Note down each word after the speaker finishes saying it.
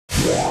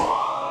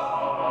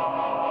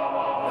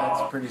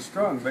pretty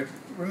strong. But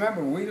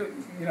remember,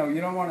 you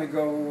don't want to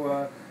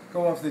go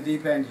off the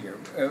deep end here.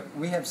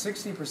 We have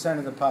 60%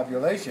 of the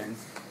population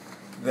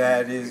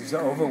that is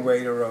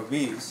overweight or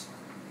obese,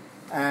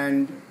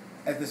 and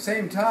at the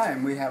same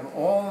time, we have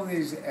all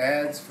these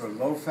ads for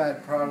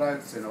low-fat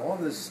products and all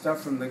this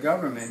stuff from the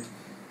government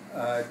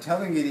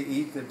telling you to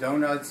eat the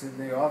donuts in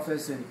the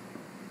office, and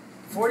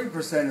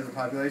 40% of the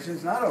population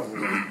is not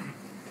overweight.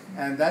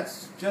 And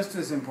that's just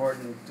as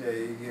important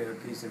a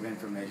piece of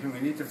information. We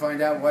need to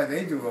find out why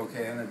they do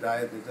okay on a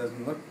diet that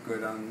doesn't look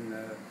good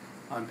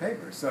on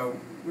paper. So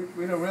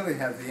we don't really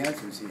have the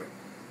answers here.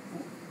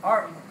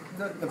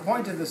 The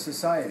point of the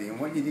society and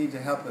what you need to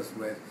help us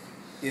with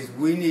is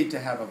we need to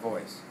have a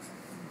voice.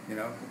 You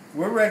know,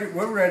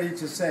 we're ready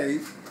to say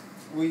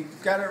we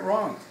got it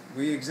wrong.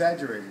 We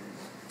exaggerated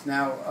it.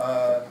 Now,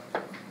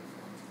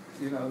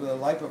 the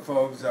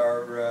lipophobes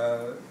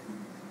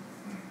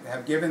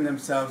have given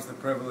themselves the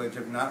privilege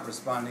of not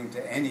responding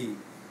to any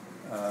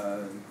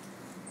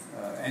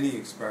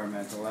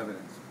experimental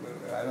evidence.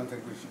 I don't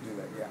think we should do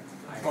that. Yeah.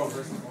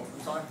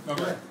 Sorry.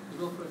 Okay.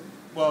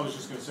 Well, I was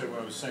just going to say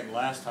what I was saying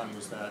last time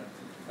was that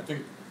I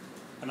think,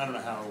 and I don't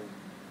know how.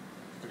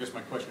 I guess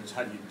my question is,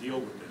 how do you deal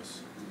with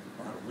this,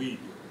 or how do we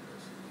deal with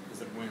this? Is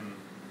that when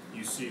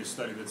you see a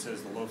study that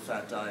says the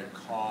low-fat diet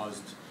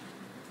caused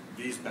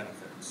these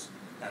benefits,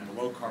 and the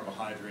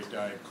low-carbohydrate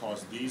diet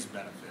caused these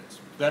benefits,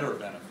 better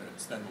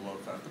benefits than the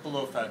low-fat, but the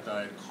low-fat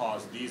diet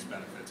caused these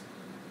benefits,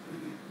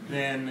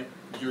 then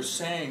you're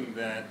saying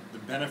that the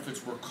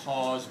benefits were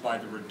caused by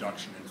the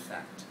reduction in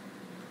fat.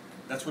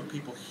 That's what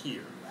people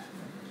hear,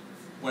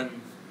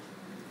 when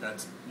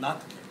that's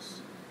not the case.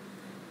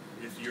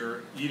 If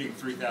you're eating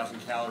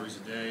 3,000 calories a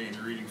day and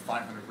you're eating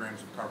 500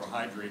 grams of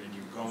carbohydrate and you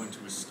go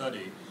into a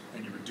study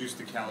and you reduce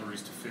the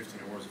calories to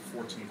 15, or was it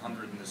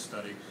 1,400 in this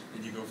study,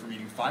 and you go from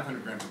eating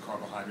 500 grams of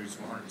carbohydrates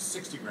to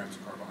 160 grams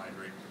of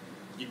carbohydrate,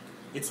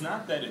 it's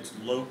not that it's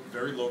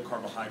very low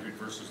carbohydrate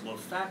versus low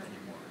fat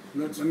anymore.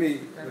 Let me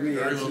very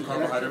answer, low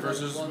carbohydrate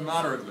versus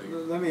moderately.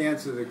 Let me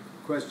answer the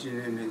question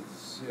in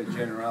its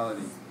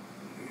generality.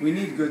 We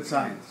need good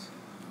science.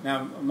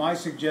 Now, my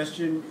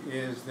suggestion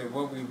is that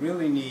what we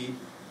really need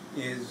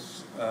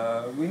is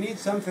we need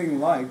something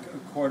like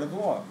a court of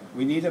law.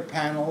 We need a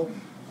panel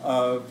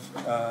of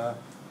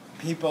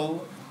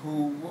people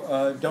who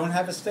don't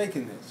have a stake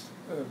in this,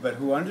 but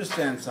who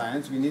understand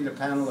science. We need a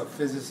panel of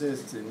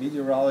physicists and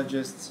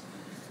meteorologists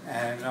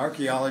and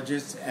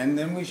archaeologists, and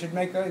then we should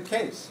make a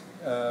case.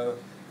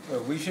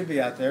 We should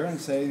be out there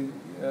and say,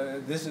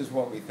 this is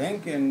what we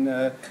think, and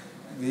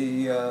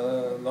the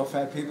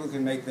low-fat people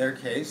can make their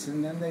case,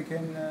 and then they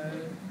can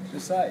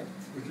decide.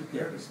 Would you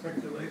care to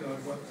speculate on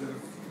what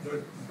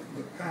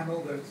the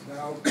panel that's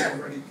now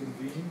already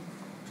convened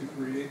to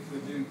create the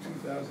new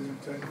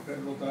 2010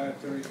 Federal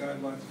Dietary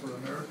Guidelines for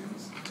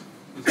Americans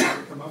is going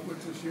to come up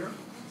with this year?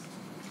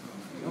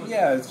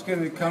 Yeah, it's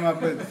going to come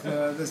up with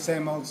the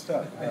same old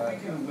stuff. I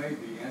think in a way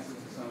the answer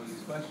to some of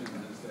these questions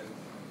is that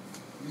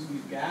the reason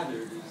we've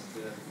gathered is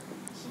to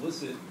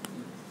solicit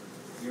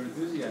your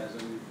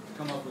enthusiasm to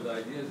come up with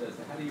ideas as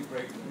to how do you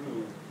break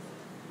through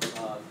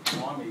an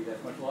army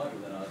that's much larger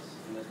than us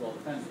and that's well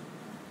defended.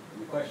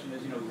 And the question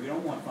is, we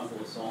don't want frontal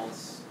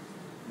assaults.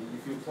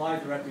 If you apply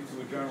directly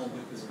to a journal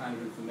with this kind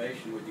of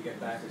information, what you get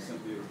back is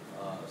simply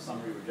a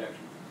summary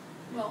rejection.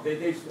 Well,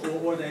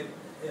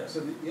 so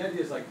the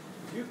idea is like,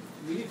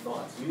 we need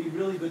thoughts. We need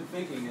really good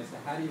thinking as to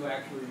how do you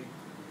actually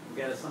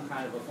get some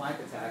kind of a flank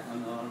attack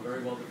on a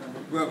very well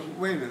defended position. Well,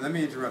 wait a minute. Let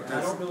me interrupt.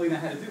 I don't really know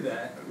how to do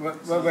that.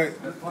 Well,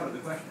 wait. That's part of the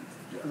question.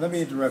 Let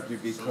me interrupt you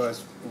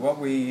because what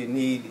we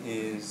need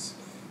is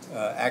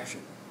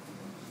action.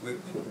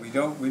 We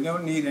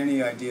don't need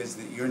any ideas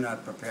that you're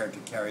not prepared to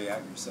carry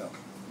out yourself.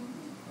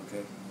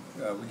 Okay,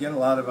 we get a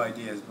lot of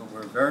ideas, but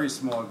we're a very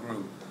small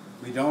group.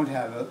 We don't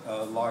have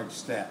a large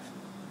staff.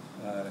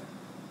 Yeah.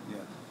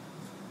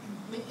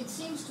 I mean, it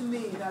seems to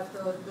me that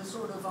the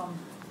sort of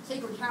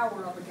sacred cow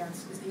we're up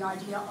against is the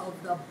idea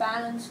of the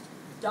balanced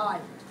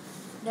diet.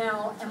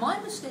 Now, am I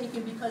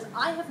mistaken because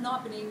I have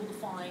not been able to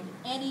find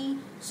any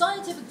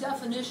scientific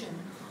definition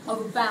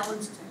of a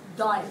balanced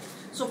diet?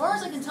 So far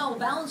as I can tell, a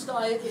balanced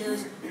diet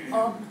is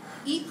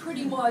eat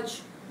pretty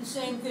much the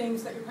same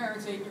things that your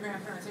parents ate, your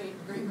grandparents ate,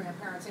 your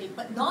great-grandparents ate,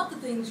 but not the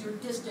things your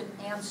distant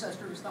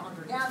ancestors, the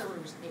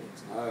hunter-gatherers,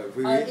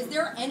 ate. Is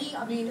there any,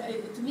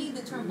 to me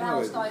the term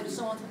balanced diet is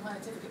so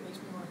unscientific it makes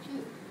me want to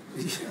puke.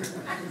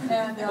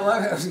 And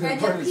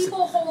yet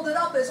people hold it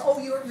up as, oh,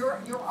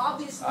 you're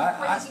obviously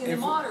crazy and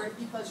immoderate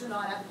because you're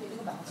not advocating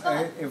a balanced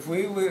diet. If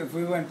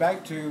we went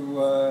back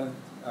to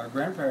our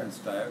grandparents'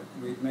 diet,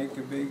 we'd make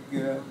a big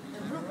yeah.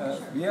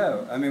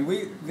 I mean,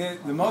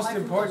 the most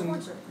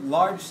important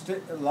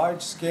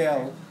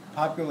large-scale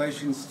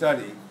population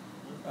study,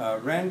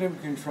 random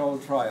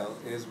controlled trial,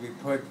 is we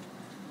put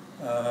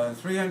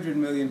 300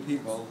 million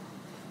people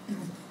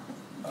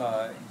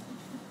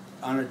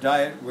on a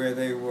diet where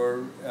they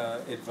were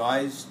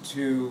advised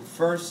to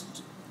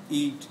first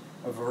eat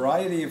a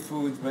variety of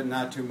foods but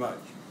not too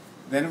much.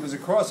 Then it was a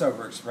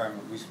crossover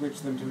experiment. We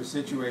switched them to a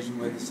situation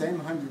where the same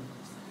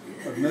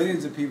of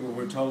millions of people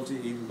were told to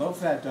eat a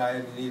low-fat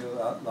diet and eat a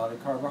lot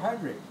of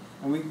carbohydrate.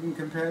 And we can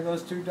compare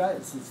those two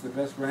diets. It's the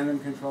best random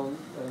control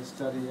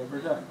study ever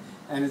done.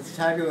 And it's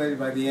tabulated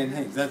by the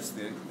NHANES. That's,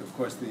 of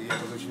course, the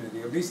evolution of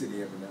the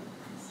obesity epidemic.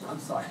 I'm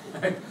sorry.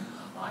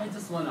 I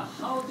just wonder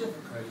how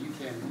difficult you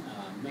can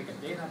make a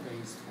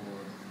database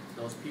for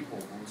those people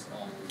who's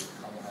on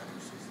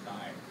carbohydrate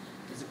diet.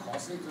 Is it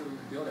costly to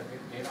build a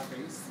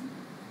database?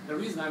 The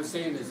reason I'm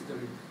saying is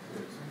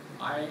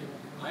I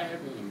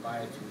have been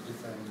invited to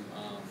different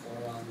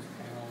forums,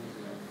 panels,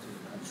 to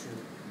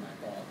contribute to my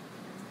thought.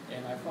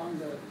 And I found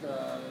that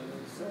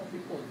several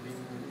people have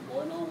been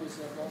going on with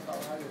low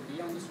carbohydrate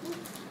beyond this group.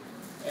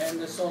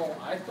 And so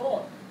I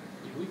thought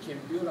if we can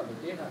build up a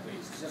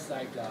database, just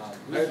like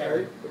we have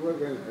a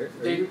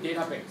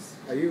database.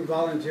 Are you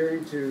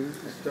volunteering to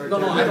start? No,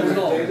 I don't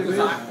know. Because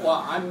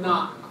I'm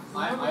not.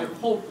 I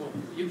hope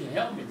you can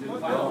help me to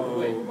find out a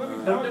way.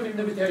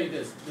 Let me tell you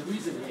this. The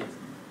reason is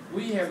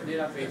we have a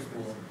database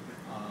for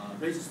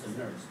registered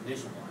nurses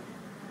nationwide.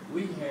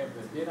 We have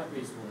a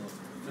database for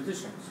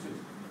physicians too.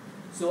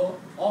 So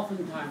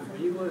oftentimes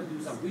when you go to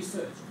do some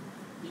research,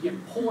 you can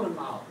pull them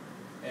out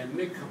and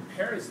make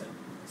comparison.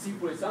 See,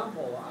 for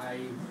example,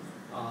 I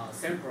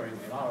sampling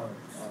a lot of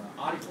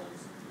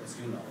articles, as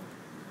you know.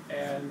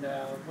 And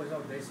for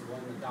example, there's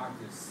one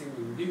Dr.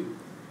 Singing Liu.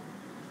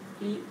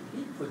 He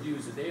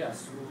produced data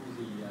through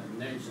the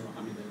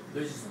the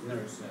registered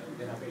nurse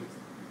database.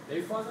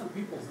 They found out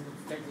people who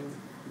taking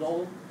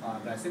low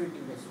glycemic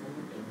index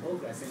food and low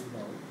glycemic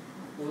load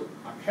who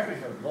apparently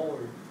have lower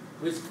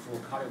risk for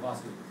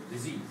cardiovascular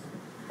disease.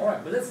 All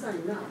right, but that's not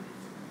enough.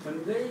 When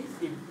if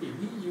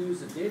he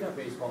use a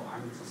database, well,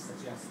 I'm just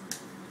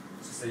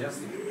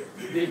suggesting,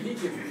 then he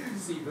can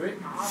see very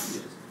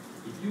obvious.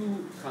 If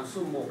you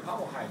consume more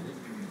carbohydrates,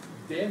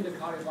 then the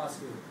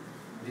cardiovascular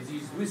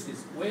disease risk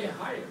is way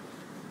higher.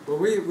 Well,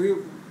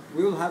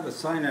 we'll have a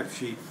sign-up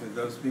sheet for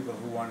those people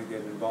who want to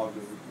get involved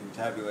in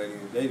tabulating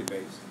a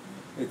database.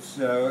 It's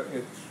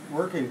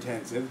work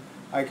intensive.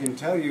 I can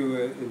tell you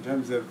in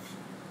terms of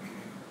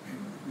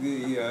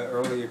the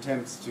early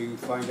attempts to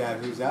find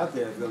out who's out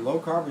there, the Low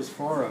Carbers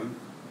Forum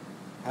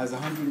has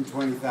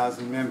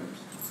 120,000 members.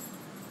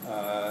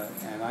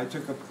 And I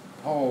took a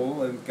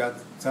poll and got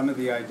some of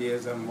the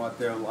ideas on what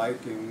they're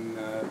like and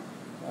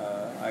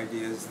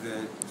ideas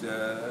that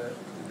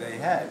they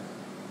had.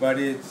 But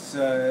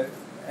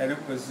and it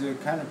was a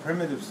kind of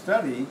primitive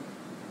study,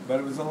 but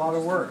it was a lot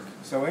of work.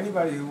 So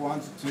anybody who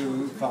wants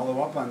to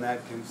follow up on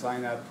that can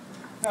sign up.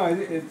 No,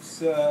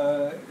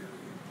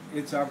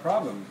 it's our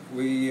problem.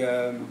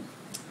 We're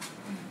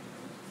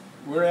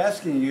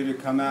asking you to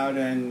come out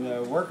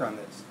and work on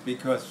this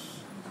because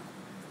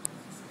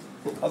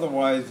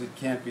otherwise it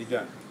can't be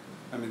done.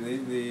 I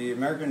mean, the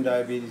American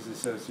Diabetes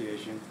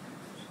Association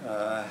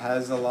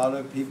has a lot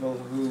of people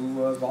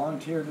who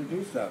volunteer to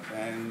do stuff,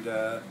 and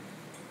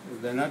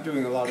they're not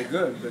doing a lot of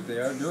good, but they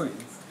are doing.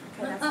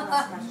 Okay, that's the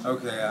last question.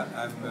 Okay,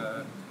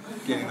 I'm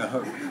getting the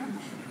hook.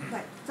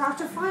 Okay,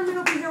 Dr. Feinman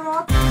will be here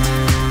all.